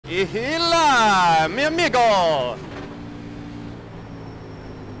Hila, mi amigo.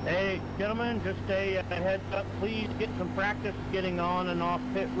 Hey, gentlemen, just a heads up. Please get some practice getting on and off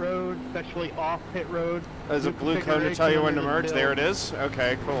pit road, especially off pit road. There's a blue cone to tell you when to merge. There it is.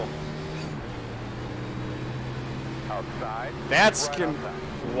 Okay, cool. Outside. That's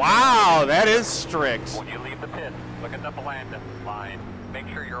wow, that is strict. When you leave the pit, look at the landing line. Make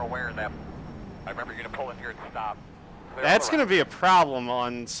sure you're aware of that. I remember you're going to pull in here and stop. That's going to be a problem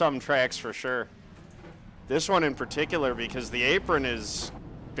on some tracks for sure. This one in particular, because the apron is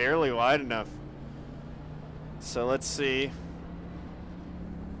barely wide enough. So let's see.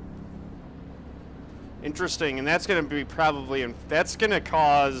 Interesting, and that's going to be probably, that's going to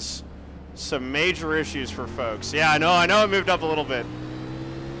cause some major issues for folks. Yeah, I know it moved up a little bit.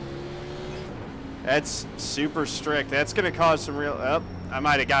 That's super strict. That's going to cause some real, oh, I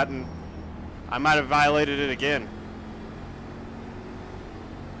might have violated it again.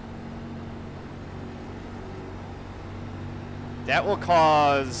 That will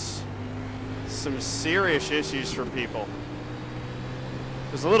cause some serious issues for people.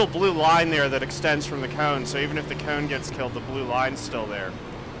 There's a little blue line there that extends from the cone, so even if the cone gets killed, the blue line's still there.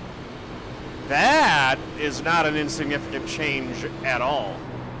 That is not an insignificant change at all.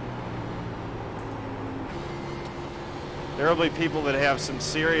 There will be people that have some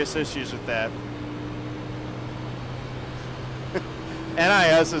serious issues with that.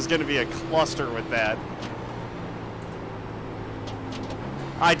 NIS is going to be a cluster with that.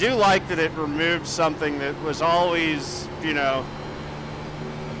 I do like that it removed something that was always, you know,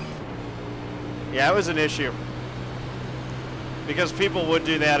 yeah, it was an issue. Because people would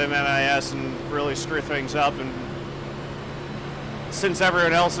do that in NIS and really screw things up, and since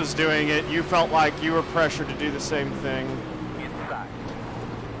everyone else is doing it, you felt like you were pressured to do the same thing. Inside.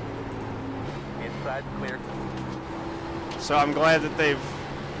 Inside clear. So I'm glad that they've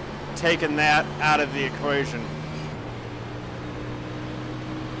taken that out of the equation.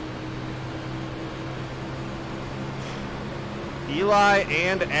 Eli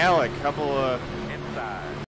and Alec, couple of